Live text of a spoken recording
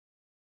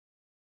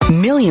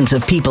Millions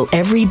of people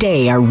every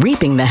day are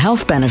reaping the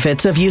health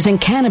benefits of using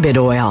cannabis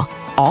oil,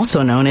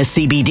 also known as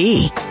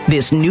CBD.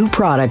 This new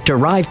product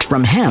derived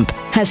from hemp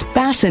has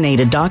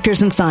fascinated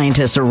doctors and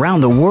scientists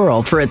around the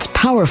world for its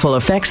powerful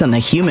effects on the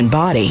human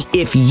body.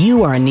 If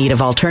you are in need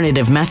of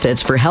alternative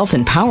methods for health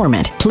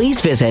empowerment, please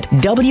visit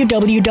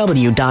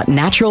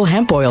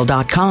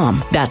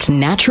www.naturalhempoil.com. That's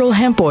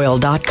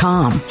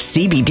naturalhempoil.com.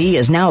 CBD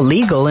is now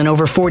legal in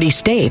over 40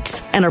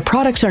 states, and our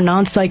products are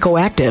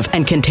non-psychoactive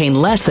and contain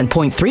less than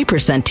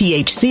 0.3%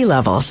 THC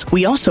levels.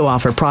 We also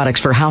offer products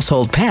for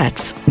household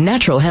pets.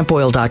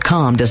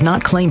 Naturalhempoil.com does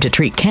not claim to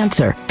treat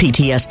cancer,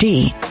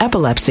 PTSD,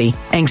 epilepsy,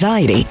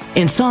 anxiety,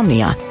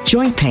 insomnia,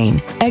 joint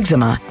pain,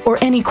 eczema, or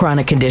any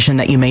chronic condition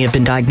that you may have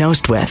been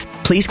diagnosed with.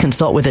 Please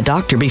consult with a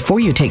doctor before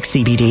you take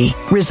CBD.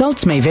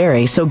 Results may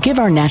vary, so give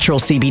our natural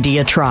CBD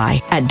a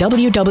try at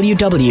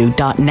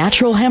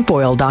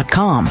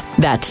www.naturalhempoil.com.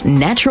 That's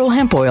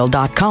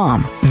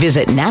naturalhempoil.com.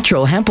 Visit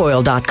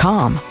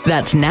naturalhempoil.com.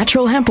 That's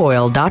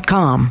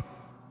naturalhempoil.com.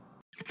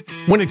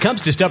 When it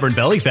comes to stubborn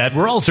belly fat,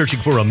 we're all searching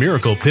for a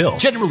miracle pill.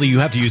 Generally, you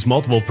have to use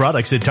multiple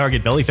products that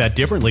target belly fat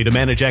differently to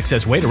manage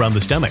excess weight around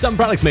the stomach. Some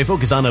products may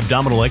focus on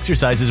abdominal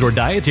exercises or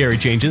dietary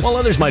changes, while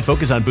others might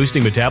focus on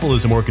boosting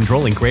metabolism or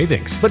controlling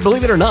cravings. But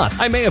believe it or not,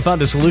 I may have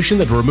found a solution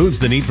that removes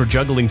the need for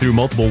juggling through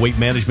multiple weight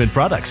management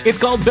products. It's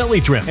called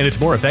Belly Trim, and it's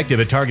more effective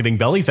at targeting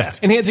belly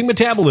fat, enhancing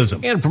metabolism,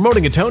 and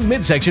promoting a toned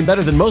midsection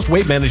better than most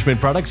weight management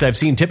products I've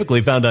seen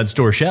typically found on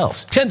store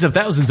shelves. Tens of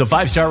thousands of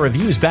 5-star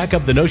reviews back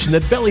up the notion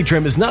that Belly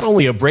Trim is not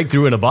only a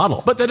breakthrough in a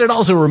bottle, but that it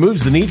also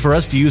removes the need for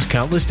us to use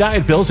countless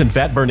diet pills and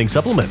fat-burning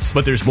supplements.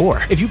 But there's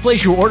more. If you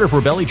place your order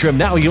for Belly Trim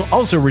now, you'll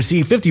also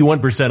receive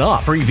 51%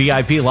 off, free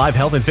VIP live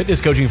health and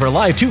fitness coaching for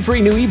life, 2 free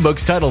new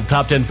ebooks titled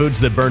Top 10 Foods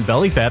That Burn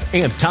Belly Fat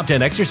and Top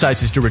 10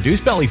 Exercises to Reduce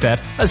Belly Fat,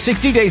 a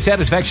 60-day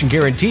satisfaction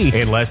guarantee,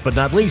 and last but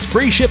not least,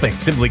 free shipping.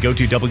 Simply go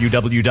to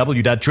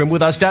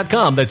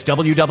www.trimwithus.com. That's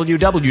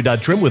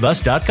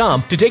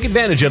www.trimwithus.com to take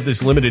advantage of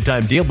this limited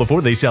time deal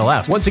before they sell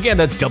out. Once again,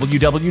 that's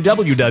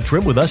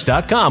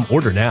www.trimwithus.com.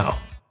 Order now.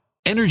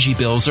 Energy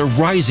bills are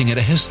rising at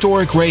a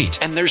historic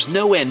rate, and there's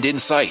no end in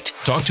sight.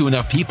 Talk to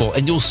enough people,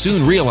 and you'll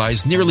soon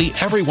realize nearly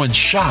everyone's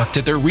shocked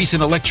at their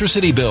recent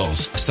electricity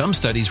bills. Some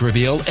studies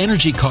reveal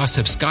energy costs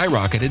have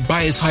skyrocketed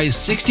by as high as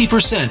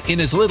 60%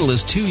 in as little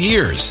as 2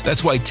 years.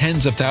 That's why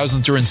tens of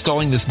thousands are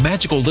installing this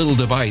magical little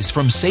device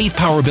from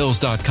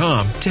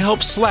SavePowerBills.com to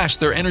help slash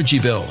their energy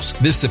bills.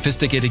 This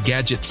sophisticated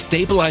gadget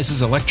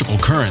stabilizes electrical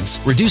currents,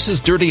 reduces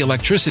dirty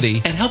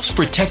electricity, and helps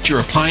protect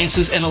your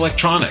appliances and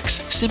electronics.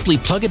 Simply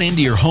plug it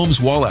into your home's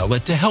wall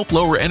outlet to help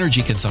lower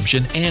energy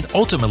consumption and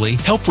ultimately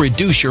help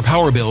reduce your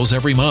power bills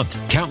every month.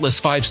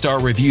 Countless 5-star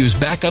reviews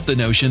back up the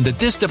notion that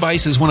this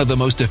device is one of the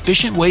most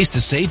efficient ways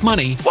to save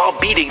money while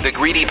beating the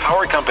greedy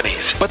power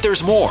companies. But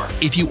there's more.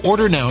 If you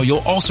order now, you'll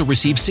also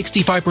receive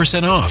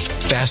 65% off,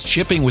 fast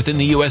shipping within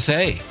the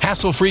USA,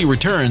 hassle-free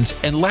returns,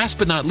 and last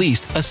but not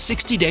least, a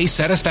 60-day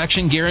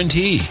satisfaction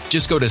guarantee.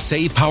 Just go to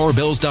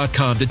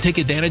SavePowerBills.com to take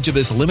advantage of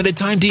this limited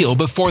time deal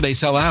before they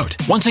sell out.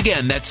 Once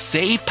again, that's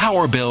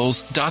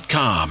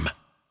SavePowerBills.com.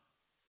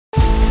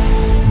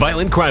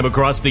 Violent crime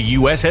across the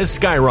U.S. has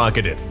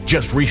skyrocketed.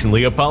 Just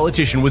recently, a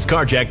politician was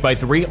carjacked by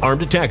 3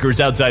 armed attackers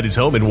outside his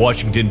home in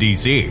Washington,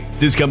 D.C.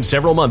 This comes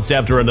several months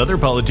after another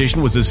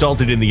politician was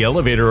assaulted in the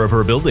elevator of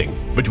her building.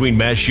 Between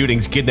mass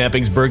shootings,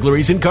 kidnappings,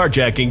 burglaries, and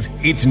carjackings,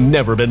 it's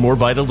never been more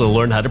vital to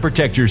learn how to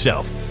protect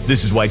yourself.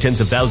 This is why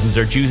tens of thousands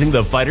are choosing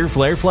the Fighter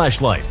Flare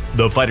flashlight.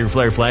 The Fighter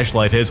Flare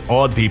flashlight has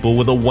awed people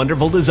with a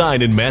wonderful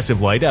design and massive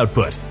light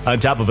output. On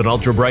top of an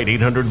ultra-bright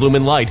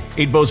 800-lumen light,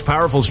 it boasts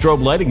powerful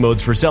strobe lighting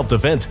modes for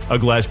self-defense, a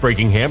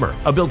glass-breaking hammer,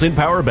 a built-in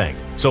power bank,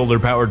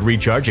 solar-powered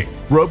recharging,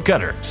 rope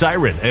cutter,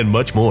 siren, and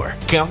much more.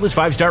 Countless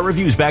 5-star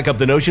reviews back up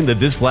the notion that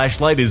this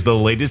flashlight is the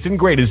latest and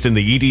greatest in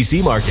the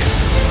EDC market.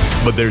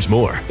 But there's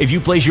more. If you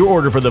place your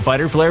order for the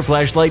Fighter Flare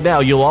flashlight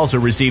now, you'll also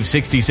receive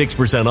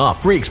 66%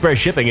 off, free express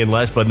shipping, and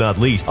last but not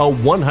least, a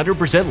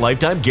 100%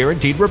 lifetime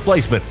guaranteed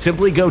replacement.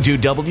 Simply go to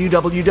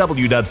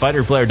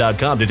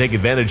www.fighterflare.com to take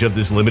advantage of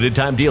this limited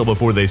time deal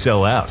before they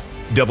sell out.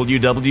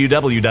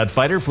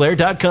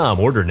 www.fighterflare.com.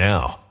 Order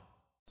now.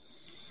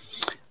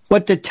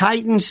 What the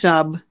Titan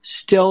sub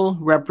still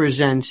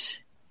represents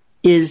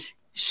is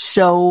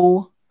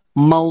so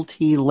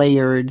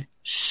multi-layered,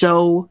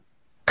 so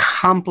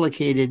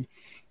complicated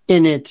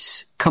in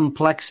its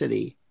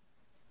complexity.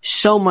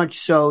 So much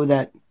so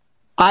that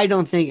I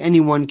don't think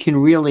anyone can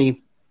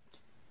really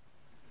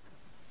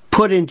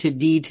put into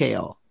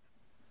detail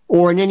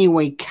or in any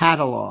way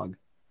catalog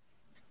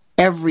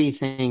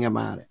everything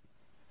about it.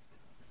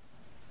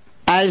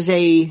 As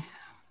an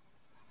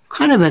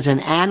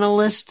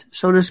analyst,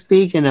 so to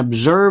speak, an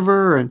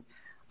observer, and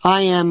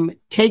I am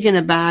taken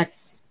aback,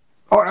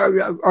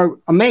 or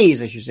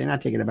amazed, I should say,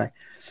 not taken aback,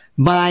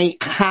 by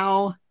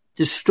how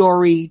the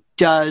story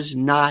does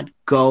not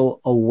go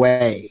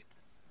away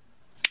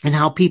and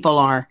how people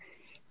are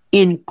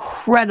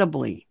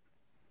incredibly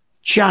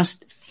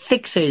just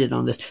fixated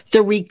on this.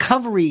 The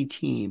recovery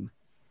team,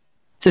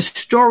 the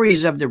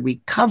stories of the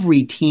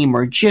recovery team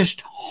are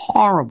just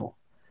horrible.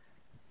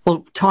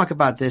 we'll talk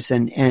about this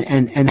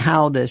and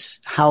how this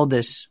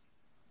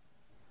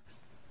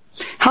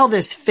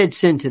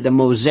fits into the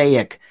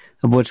mosaic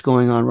of what's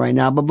going on right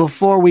now. But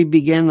before we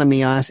begin, let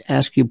me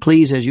ask you,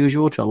 please, as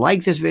usual, to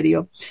like this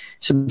video,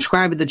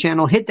 subscribe to the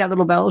channel, hit that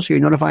little bell so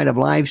you're notified of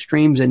live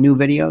streams and new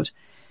videos.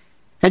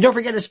 And don't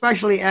forget,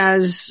 especially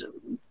as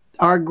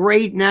our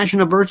great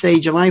national birthday,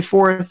 July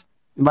 4th.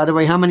 And by the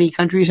way, how many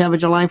countries have a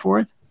July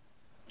 4th?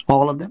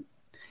 All of them.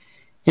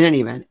 In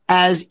any event,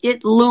 as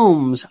it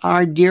looms,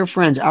 our dear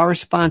friends, our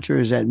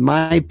sponsors at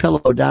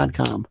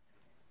MyPillow.com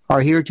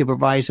are here to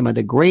provide some of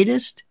the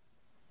greatest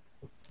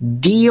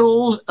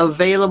deals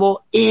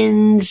available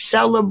in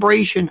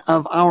celebration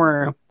of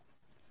our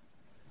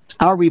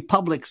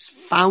republic's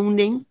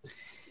founding.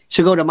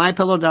 So go to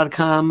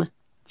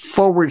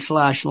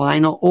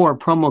MyPillow.com/Lionel or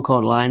promo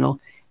code Lionel,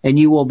 and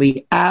you will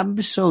be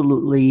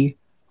absolutely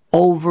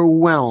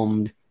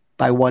overwhelmed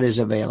by what is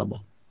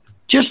available.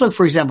 Just look,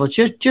 for example,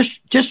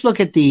 just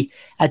look at the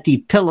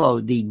pillow,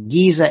 the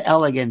Giza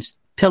Elegance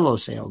pillow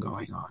sale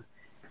going on.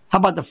 How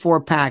about the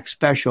 4-pack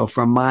special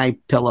from My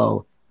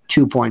Pillow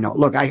 2.0?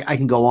 Look, I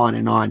can go on,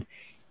 and I'm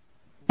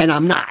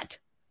not.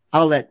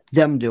 I'll let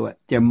them do it.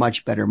 They're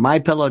much better.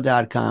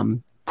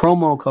 MyPillow.com,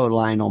 promo code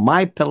Lionel,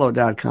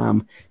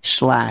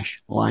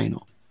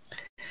 MyPillow.com/Lionel.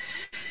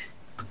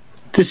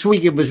 This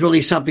week it was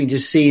really something to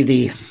see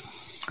the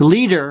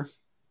leader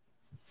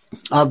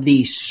of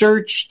the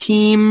search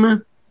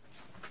team,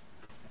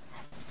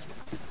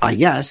 I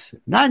guess,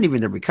 not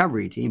even the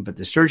recovery team, but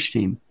the search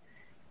team,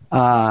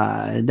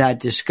 that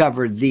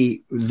discovered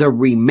the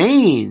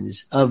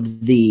remains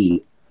of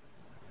the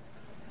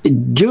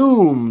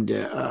doomed,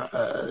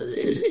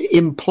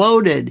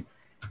 imploded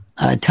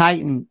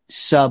Titan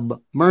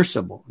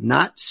submersible,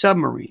 not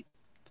submarine.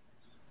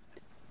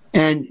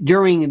 And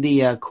during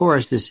the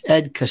course, this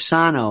Ed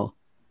Cassano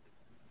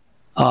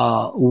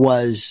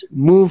was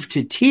moved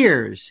to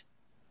tears.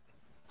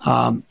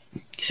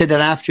 He said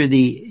that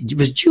it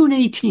was June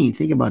 18th,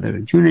 think about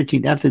that, June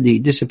 18th, after the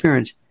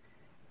disappearance,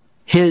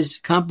 his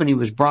company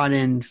was brought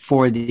in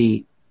for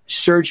the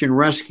search and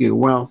rescue.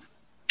 Well,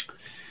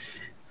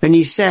 and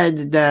he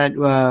said that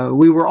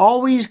we were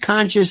always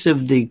conscious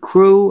of the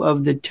crew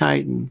of the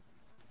Titan.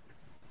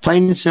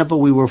 Plain and simple,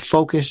 we were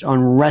focused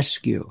on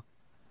rescue.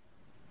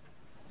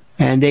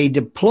 And they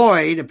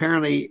deployed,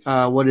 apparently,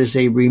 what is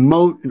an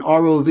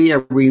ROV, a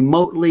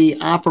remotely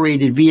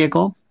operated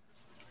vehicle,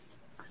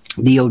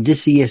 the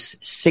Odysseus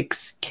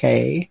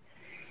 6K.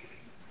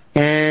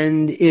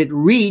 And it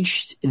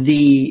reached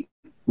the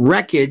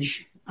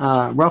wreckage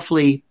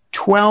roughly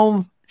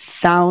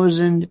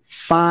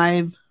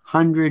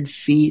 12,500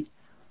 feet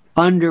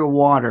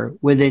underwater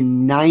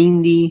within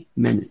 90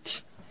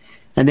 minutes.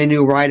 And they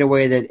knew right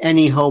away that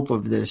any hope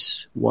of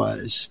this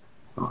was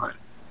gone.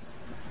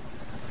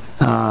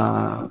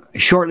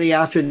 Shortly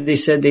after they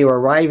said they were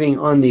arriving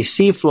on the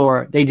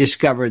seafloor, they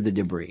discovered the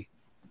debris.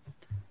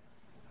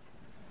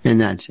 And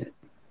that's it.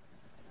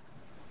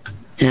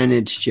 And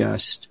it's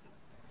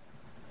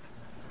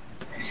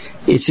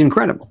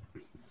incredible.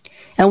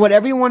 And what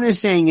everyone is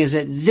saying is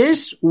that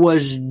this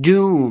was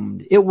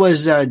doomed. It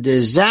was a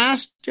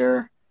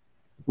disaster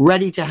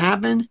ready to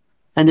happen,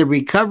 and the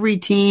recovery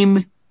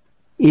team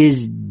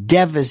is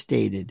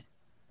devastated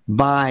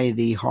by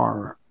the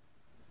horror.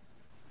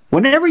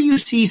 Whenever you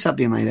see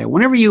something like that,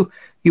 whenever you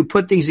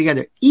put things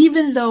together,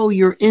 even though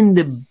you're in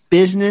the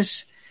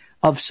business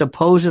of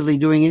supposedly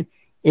doing it,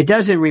 it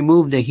doesn't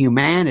remove the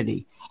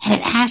humanity.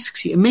 And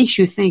it makes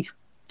you think,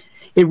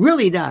 it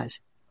really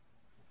does.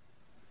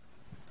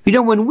 You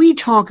know, when we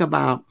talk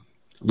about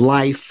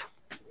life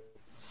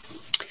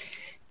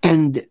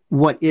and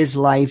what is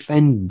life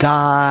and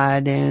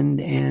God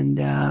and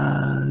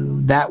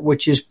that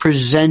which is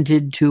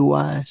presented to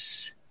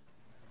us,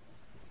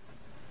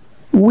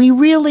 we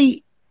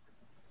really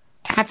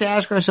have to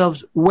ask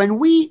ourselves, when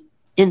we,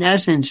 in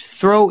essence,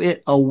 throw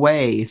it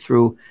away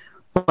through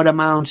what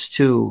amounts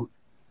to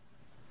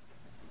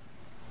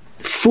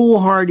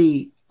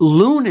foolhardy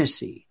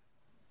lunacy,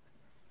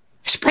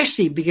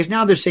 especially because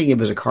now they're saying it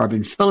was a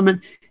carbon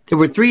filament. There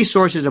were 3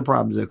 sources of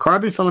problems: a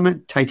carbon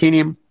filament,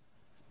 titanium,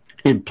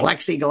 and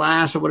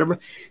plexiglass or whatever.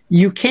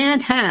 You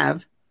can't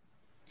have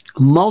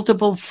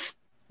multiple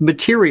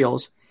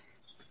materials,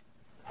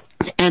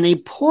 and a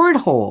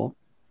porthole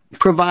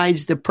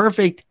provides the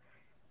perfect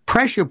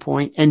pressure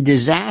point and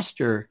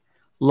disaster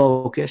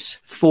locus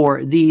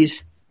for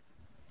these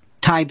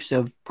types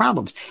of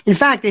problems. In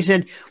fact, they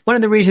said one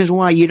of the reasons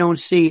why you don't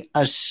see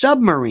a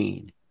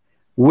submarine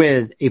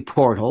with a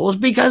porthole is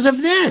because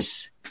of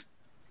this.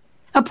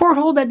 A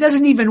porthole that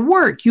doesn't even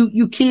work.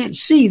 You can't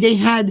see. They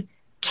had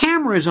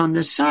cameras on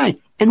the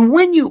side. And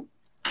when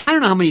I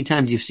don't know how many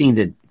times you've seen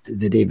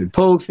the David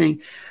Pogue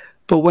thing,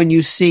 but when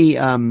you see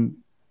the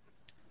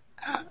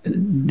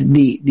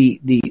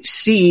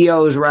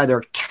CEO's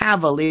rather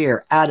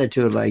cavalier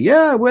attitude, like,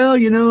 yeah, well,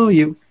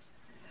 you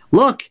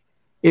look,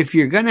 if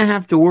you're going to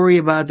have to worry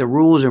about the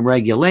rules and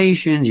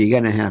regulations, you're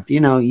going to have to,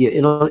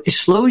 it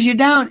slows you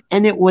down.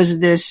 And it was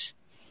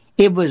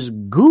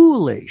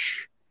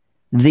ghoulish.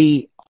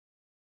 The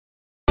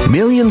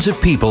Millions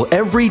of people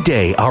every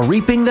day are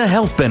reaping the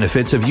health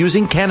benefits of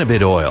using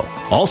cannabis oil,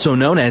 also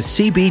known as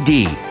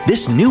CBD.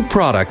 This new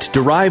product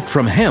derived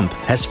from hemp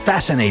has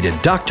fascinated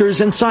doctors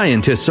and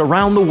scientists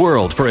around the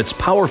world for its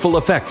powerful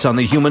effects on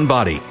the human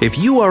body. If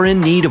you are in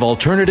need of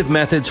alternative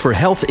methods for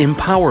health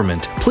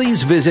empowerment,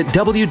 please visit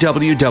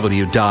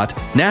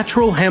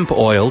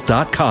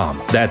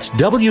www.naturalhempoil.com. That's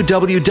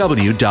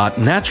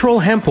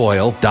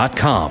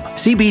www.naturalhempoil.com.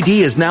 CBD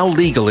is now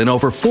legal in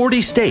over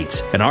 40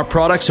 states, and our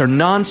products are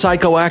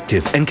non-psychoactive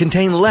and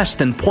contain less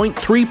than 0.3%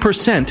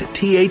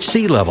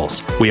 THC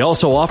levels. We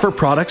also offer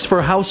products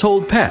for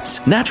household pets.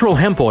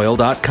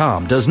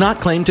 NaturalHempOil.com does not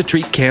claim to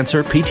treat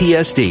cancer,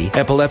 PTSD,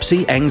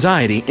 epilepsy,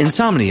 anxiety,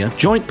 insomnia,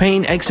 joint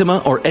pain, eczema,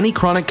 or any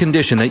chronic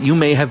condition that you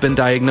may have been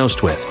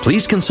diagnosed with.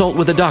 Please consult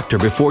with a doctor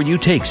before you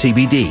take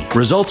CBD.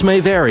 Results may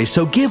vary,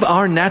 so give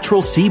our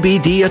natural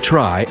CBD a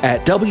try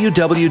at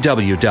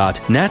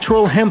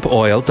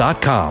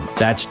www.naturalhempoil.com.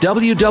 That's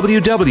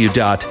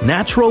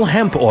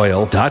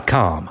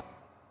www.naturalhempoil.com.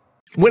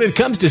 When it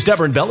comes to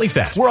stubborn belly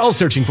fat, we're all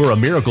searching for a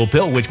miracle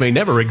pill which may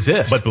never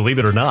exist. But believe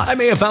it or not, I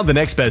may have found the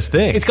next best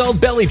thing. It's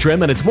called Belly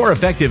Trim, and it's more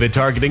effective at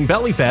targeting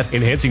belly fat,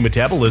 enhancing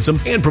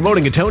metabolism, and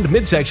promoting a toned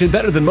midsection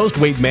better than most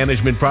weight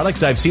management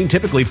products I've seen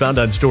typically found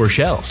on store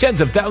shelves. Tens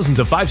of thousands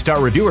of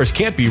 5-star reviewers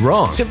can't be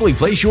wrong. Simply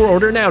place your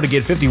order now to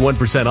get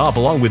 51% off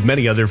along with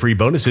many other free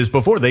bonuses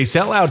before they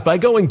sell out by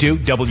going to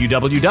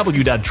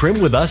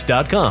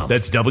www.trimwithus.com.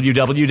 That's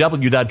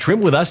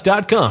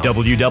www.trimwithus.com.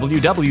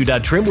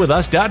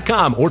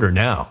 www.trimwithus.com. Order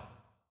now.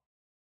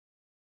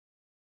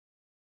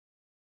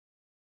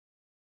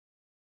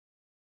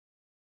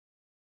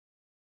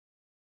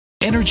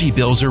 Energy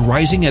bills are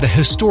rising at a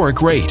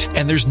historic rate,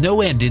 and there's no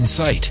end in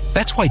sight.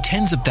 That's why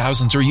tens of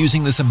thousands are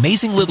using this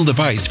amazing little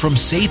device from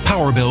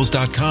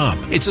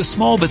SavePowerBills.com. It's a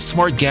small but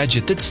smart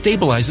gadget that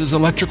stabilizes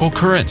electrical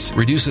currents,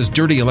 reduces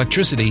dirty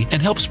electricity,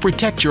 and helps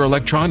protect your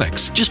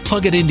electronics. Just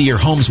plug it into your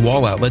home's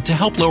wall outlet to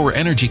help lower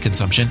energy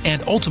consumption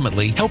and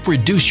ultimately help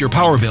reduce your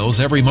power bills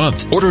every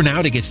month. Order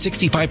now to get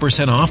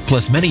 65% off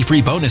plus many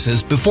free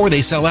bonuses before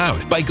they sell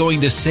out by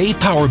going to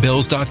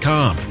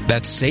SavePowerBills.com.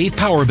 That's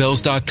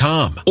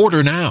SavePowerBills.com.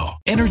 Order now.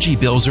 Energy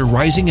bills are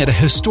rising at a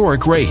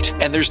historic rate,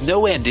 and there's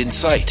no end in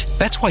sight.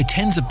 That's why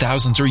tens of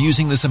thousands are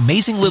using this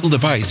amazing little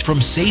device from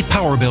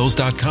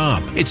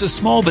SavePowerBills.com. It's a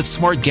small but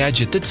smart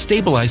gadget that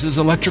stabilizes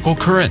electrical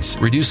currents,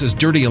 reduces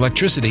dirty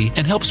electricity,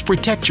 and helps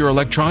protect your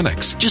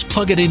electronics. Just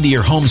plug it into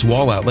your home's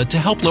wall outlet to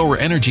help lower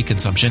energy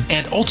consumption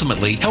and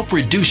ultimately help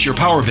reduce your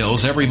power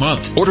bills every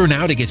month. Order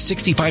now to get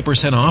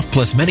 65% off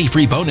plus many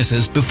free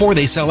bonuses before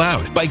they sell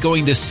out by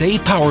going to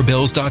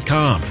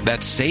SavePowerBills.com.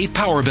 That's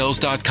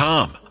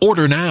SavePowerBills.com.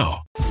 Order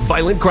now.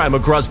 Violent crime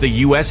across the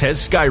U.S.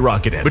 has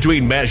skyrocketed.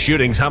 Between mass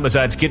shootings,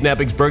 homicides,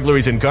 kidnappings,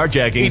 burglaries, and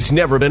carjackings, it's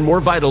never been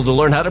more vital to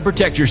learn how to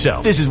protect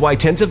yourself. This is why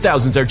tens of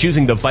thousands are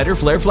choosing the Fighter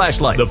Flare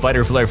flashlight. The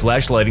Fighter Flare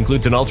flashlight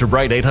includes an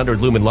ultra-bright 800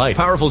 lumen light,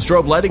 powerful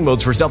strobe lighting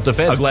modes for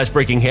self-defense, a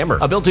glass-breaking hammer,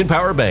 a built-in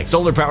power bank,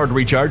 solar-powered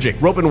recharging,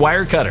 rope and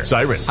wire cutter,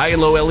 siren, high and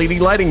low LED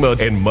lighting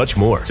modes, and much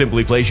more.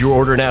 Simply place your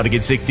order now to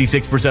get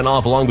 66%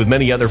 off along with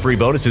many other free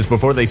bonuses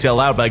before they sell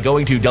out by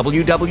going to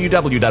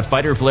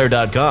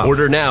www.fighterflare.com.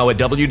 Order now at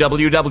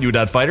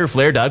www.fighterflare.com.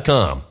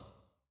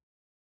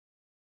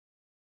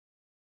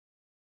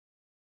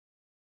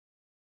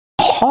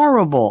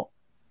 Horrible,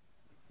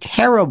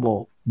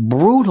 terrible,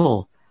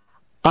 brutal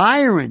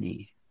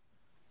irony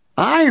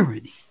of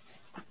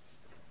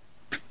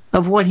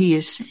what he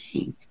is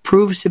saying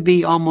proves to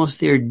be almost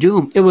their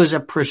doom. It was a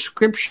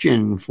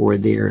prescription for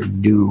their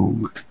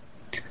doom.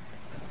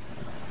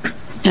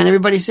 And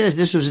everybody says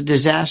this was a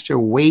disaster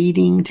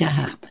waiting to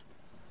happen.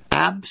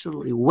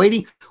 Absolutely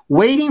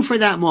waiting for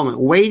that moment,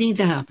 waiting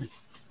to happen.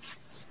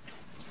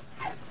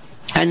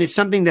 And it's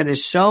something that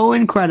is so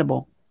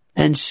incredible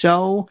and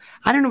so,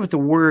 I don't know what the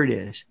word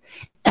is.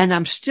 And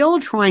I'm still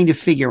trying to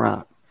figure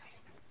out,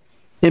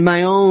 in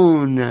my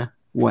own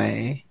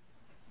way,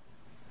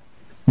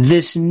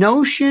 this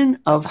notion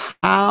of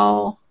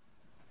how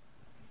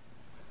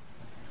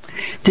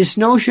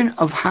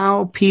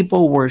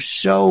people were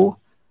so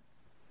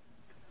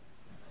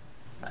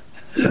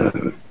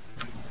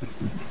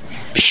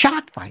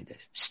shocked by this.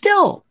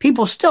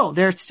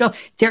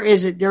 There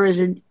is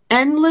an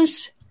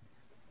endless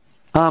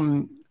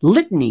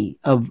litany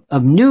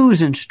of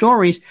news and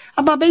stories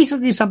about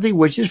basically something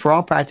which is, for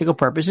all practical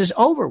purposes,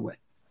 over with.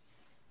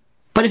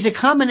 But it's a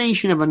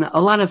combination of a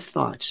lot of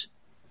thoughts.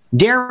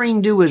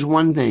 Daring do is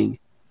one thing.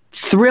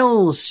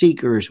 Thrill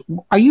seekers.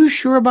 Are you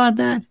sure about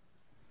that?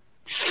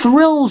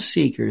 Thrill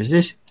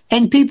seekers.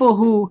 And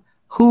people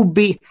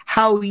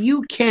how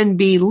you can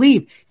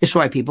believe. It's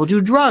why people do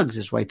drugs.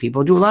 It's why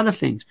people do a lot of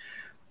things.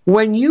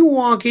 When you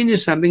walk into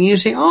something and you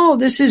say, oh,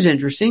 this is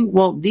interesting.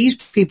 Well, these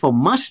people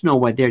must know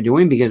what they're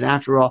doing because,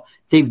 after all,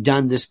 they've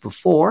done this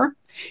before.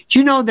 Do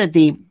you know that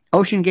the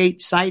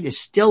OceanGate site is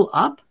still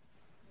up?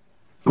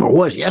 Or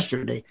was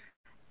yesterday.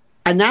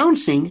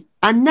 Announcing.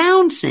 In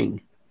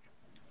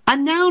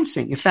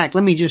fact,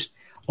 let me just,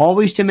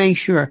 always to make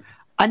sure,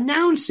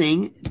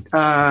 announcing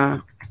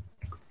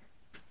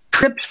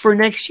trips for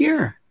next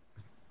year.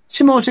 It's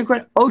the most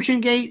incredible.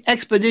 Ocean Gate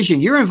Expedition.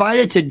 You're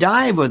invited to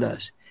dive with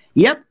us.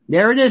 Yep,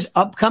 there it is.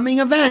 Upcoming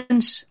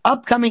events,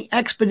 upcoming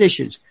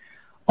expeditions.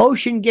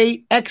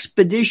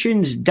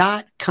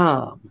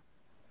 OceanGateExpeditions.com.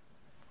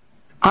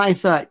 I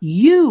thought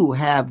you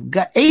have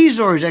got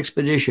Azores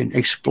Expedition.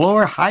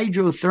 Explore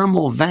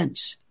hydrothermal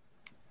vents.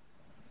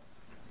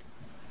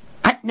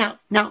 Now,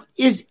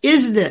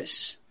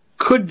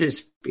 could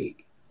this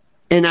be,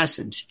 in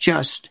essence,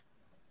 just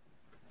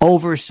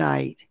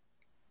oversight?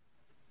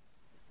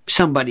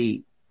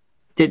 Somebody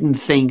didn't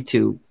think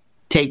to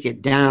take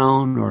it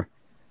down,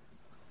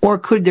 or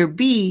could there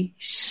be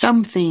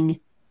something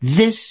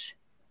this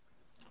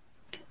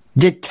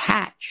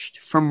detached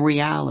from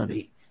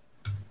reality?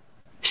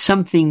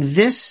 Something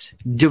this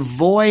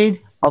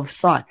devoid of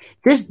thought.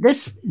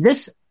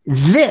 This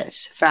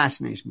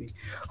fascinates me.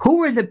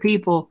 Who are the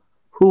people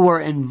who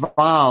were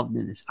involved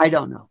in this? I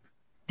don't know.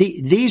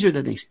 These are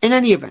the things. In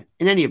any event.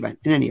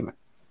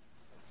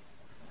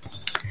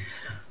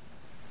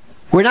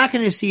 We're not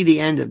going to see the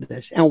end of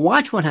this. And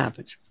watch what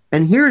happens.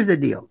 And here's the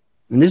deal.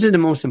 And this is the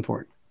most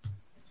important.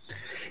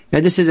 Now,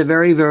 this is a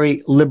very,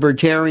 very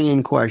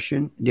libertarian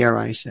question, dare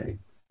I say.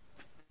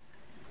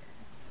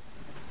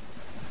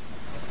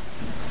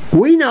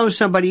 We know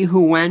somebody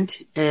who went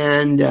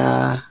and,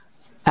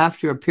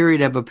 after a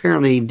period of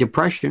apparently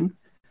depression,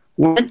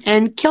 went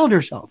and killed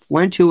herself,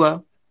 went to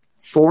a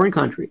foreign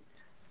country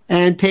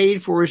and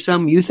paid for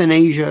some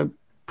euthanasia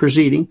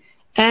proceeding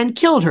and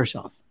killed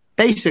herself.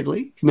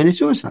 Basically, committed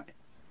suicide.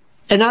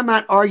 And I'm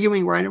not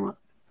arguing right or wrong.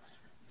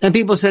 And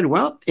people said,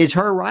 well, it's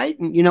her right.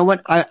 And you know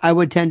what? I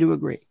would tend to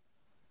agree.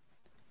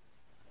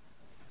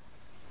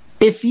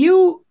 If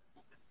you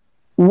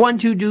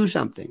want to do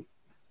something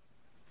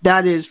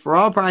that is, for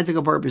all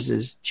practical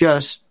purposes,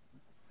 just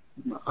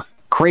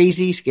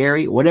crazy,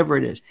 scary, whatever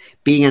it is,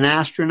 being an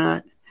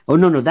astronaut, oh,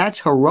 no,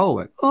 that's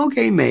heroic.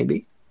 Okay,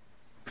 maybe.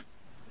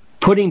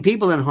 Putting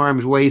people in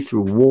harm's way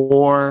through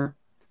war,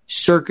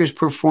 circus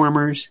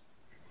performers,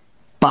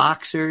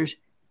 boxers,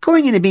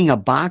 going into being a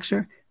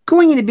boxer,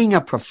 going into being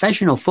a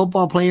professional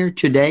football player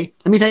today.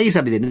 Let me tell you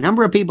something. The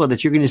number of people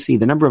that you're going to see,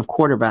 the number of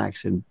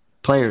quarterbacks and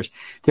players,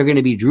 they're going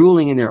to be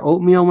drooling in their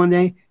oatmeal one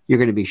day. You're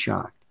going to be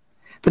shocked.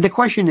 But the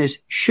question is,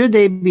 should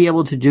they be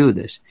able to do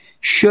this?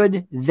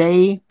 Should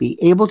they be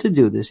able to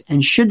do this?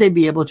 And should they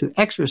be able to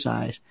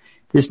exercise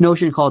this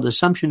notion called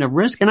assumption of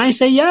risk? And I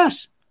say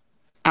yes,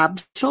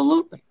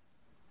 absolutely.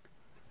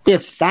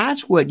 If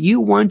that's what you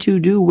want to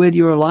do with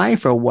your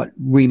life or what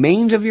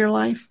remains of your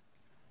life,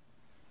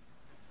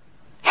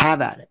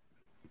 have at it.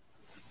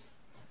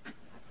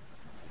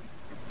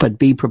 But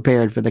be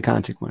prepared for the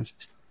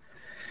consequences.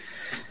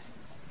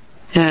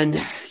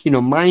 And,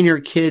 minor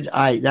kids,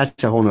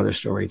 that's a whole other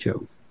story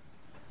too.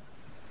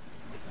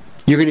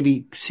 You're going to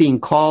be seeing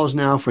calls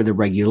now for the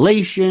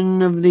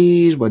regulation of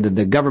these, whether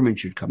the government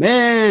should come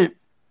in.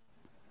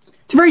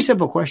 It's a very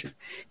simple question.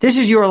 This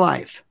is your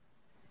life.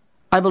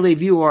 I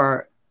believe you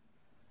are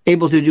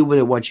able to do with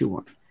it what you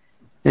want.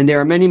 And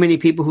there are many, many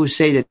people who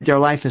say that their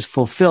life is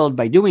fulfilled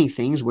by doing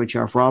things which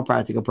are, for all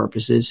practical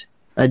purposes,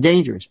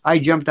 dangerous. I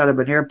jumped out of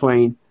an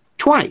airplane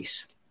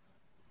twice.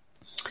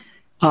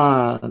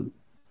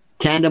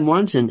 Tandem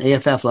once in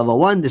AFF level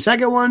 1, the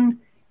second one.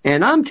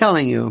 And I'm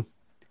telling you,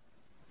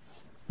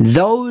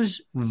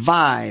 those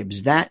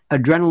vibes, that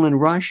adrenaline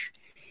rush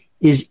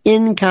is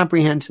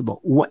incomprehensible.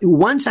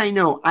 Once I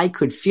know I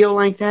could feel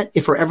like that,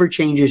 it forever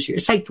changes.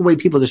 It's like the way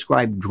people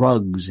describe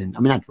drugs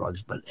not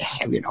drugs, but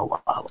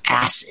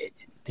acid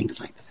and things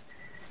like that.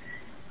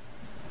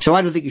 So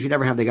I don't think you should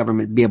ever have the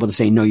government be able to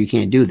say, no, you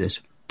can't do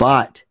this.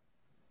 But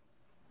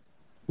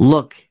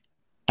look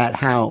at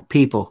how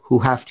people who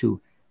have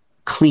to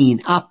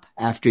clean up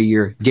after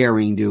you're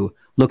daring to,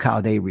 look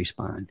how they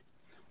respond.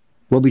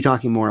 We'll be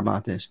talking more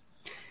about this.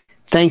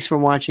 Thanks for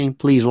watching.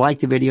 Please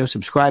like the video,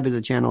 subscribe to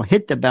the channel,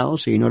 hit the bell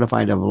so you're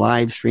notified of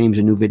live streams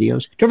and new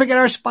videos. Don't forget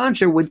our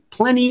sponsor with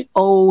plenty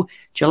of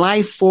July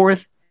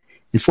 4th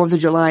and 4th of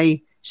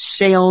July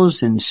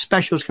sales and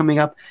specials coming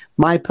up.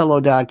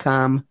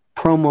 MyPillow.com,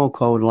 promo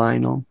code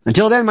Lionel.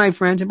 Until then, my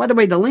friends, and by the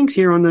way, the link's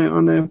here on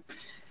the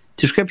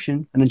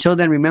description. And until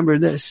then, remember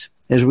this,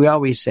 as we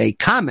always say,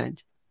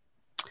 comment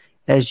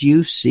as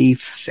you see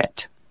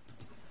fit.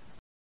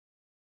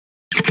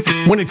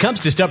 When it comes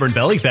to stubborn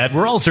belly fat,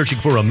 we're all searching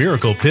for a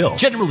miracle pill.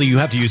 Generally, you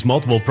have to use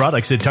multiple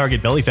products that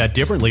target belly fat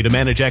differently to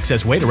manage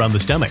excess weight around the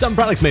stomach. Some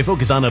products may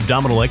focus on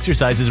abdominal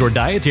exercises or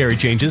dietary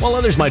changes, while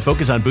others might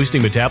focus on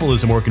boosting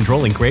metabolism or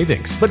controlling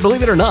cravings. But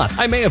believe it or not,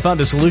 I may have found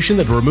a solution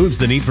that removes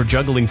the need for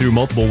juggling through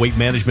multiple weight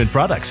management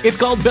products. It's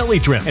called Belly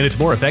Trim, and it's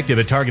more effective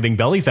at targeting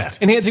belly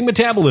fat, enhancing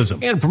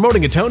metabolism, and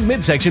promoting a toned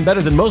midsection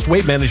better than most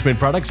weight management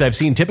products I've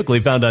seen typically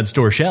found on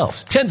store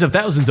shelves. Tens of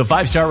thousands of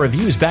 5-star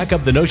reviews back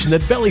up the notion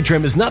that Belly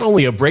Trim is not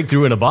only a breakthrough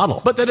breakthrough in a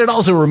bottle, but that it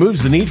also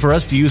removes the need for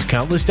us to use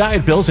countless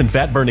diet pills and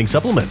fat-burning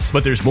supplements.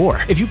 But there's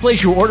more. If you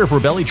place your order for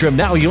Belly Trim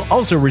now, you'll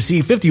also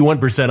receive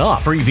 51%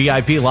 off, free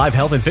VIP live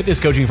health and fitness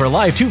coaching for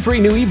life, 2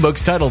 free new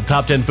ebooks titled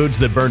Top 10 Foods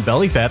That Burn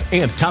Belly Fat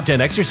and Top 10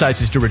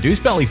 Exercises to Reduce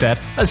Belly Fat,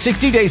 a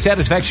 60-day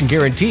satisfaction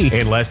guarantee,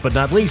 and last but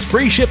not least,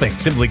 free shipping.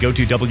 Simply go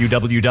to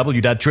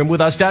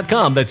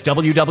www.trimwithus.com. That's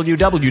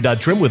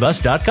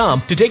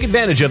www.trimwithus.com to take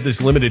advantage of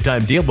this limited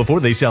time deal before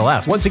they sell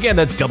out. Once again,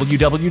 that's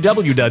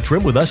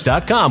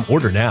www.trimwithus.com.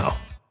 Order now.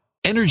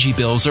 Energy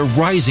bills are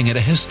rising at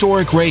a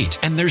historic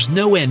rate, and there's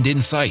no end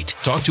in sight.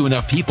 Talk to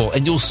enough people,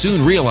 and you'll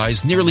soon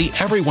realize nearly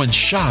everyone's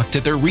shocked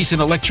at their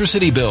recent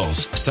electricity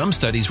bills. Some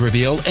studies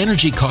reveal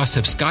energy costs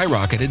have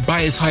skyrocketed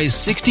by as high as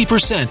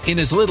 60% in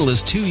as little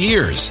as 2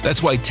 years.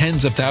 That's why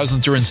tens of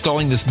thousands are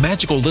installing this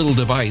magical little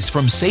device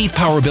from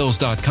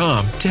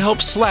SavePowerBills.com to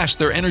help slash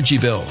their energy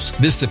bills.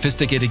 This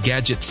sophisticated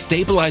gadget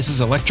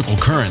stabilizes electrical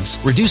currents,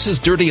 reduces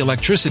dirty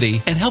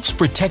electricity, and helps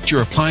protect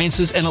your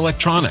appliances and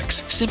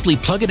electronics. Simply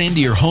plug it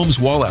into your home's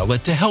wall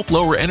outlet to help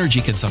lower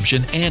energy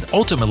consumption and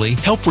ultimately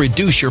help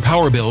reduce your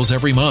power bills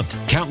every month.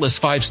 Countless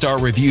 5-star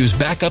reviews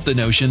back up the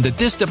notion that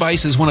this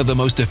device is one of the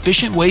most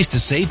efficient ways to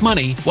save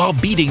money while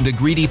beating the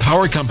greedy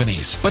power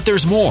companies. But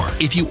there's more.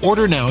 If you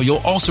order now, you'll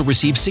also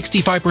receive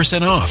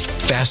 65% off,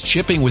 fast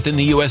shipping within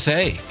the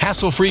USA,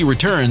 hassle-free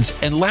returns,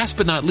 and last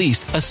but not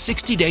least, a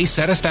 60-day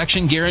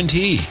satisfaction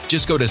guarantee.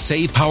 Just go to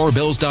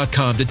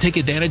SavePowerBills.com to take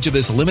advantage of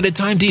this limited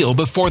time deal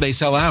before they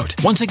sell out.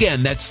 Once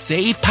again, that's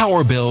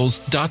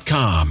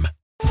SavePowerBills.com.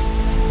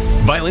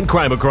 Violent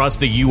crime across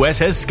the U.S.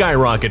 has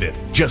skyrocketed.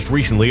 Just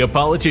recently, a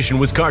politician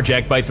was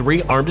carjacked by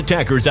 3 armed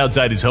attackers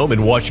outside his home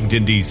in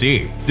Washington,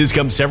 D.C. This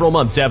comes several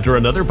months after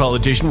another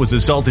politician was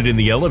assaulted in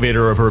the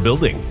elevator of her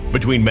building.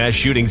 Between mass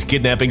shootings,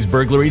 kidnappings,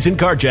 burglaries, and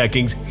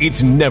carjackings,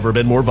 it's never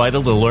been more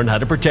vital to learn how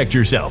to protect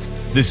yourself.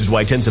 This is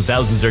why tens of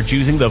thousands are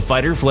choosing the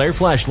Fighter Flare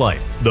flashlight.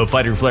 The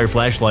Fighter Flare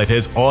flashlight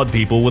has awed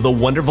people with a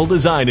wonderful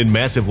design and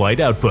massive light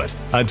output.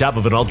 On top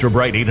of an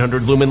ultra-bright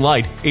 800-lumen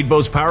light, it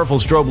boasts powerful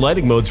strobe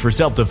lighting modes for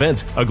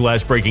self-defense, a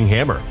glass-breaking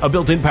hammer, a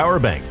built-in power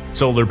bank,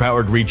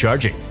 solar-powered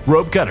recharging,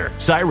 rope cutter,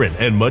 siren,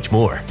 and much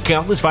more.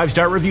 Countless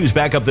 5-star reviews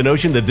back up the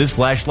notion that this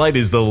flashlight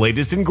is the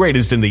latest and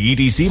greatest in the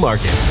EDC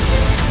market.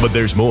 But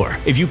there's more.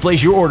 If you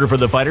place your order for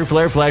the Fighter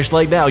Flare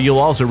flashlight now, you'll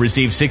also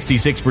receive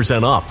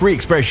 66% off, free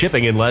express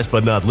shipping, and last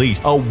but not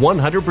least, a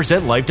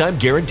 100% lifetime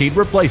guaranteed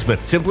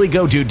replacement. Simply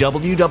go to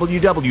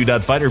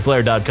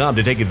www.fighterflare.com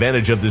to take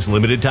advantage of this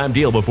limited time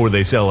deal before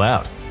they sell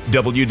out.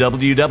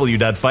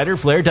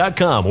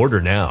 www.fighterflare.com.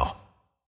 Order now.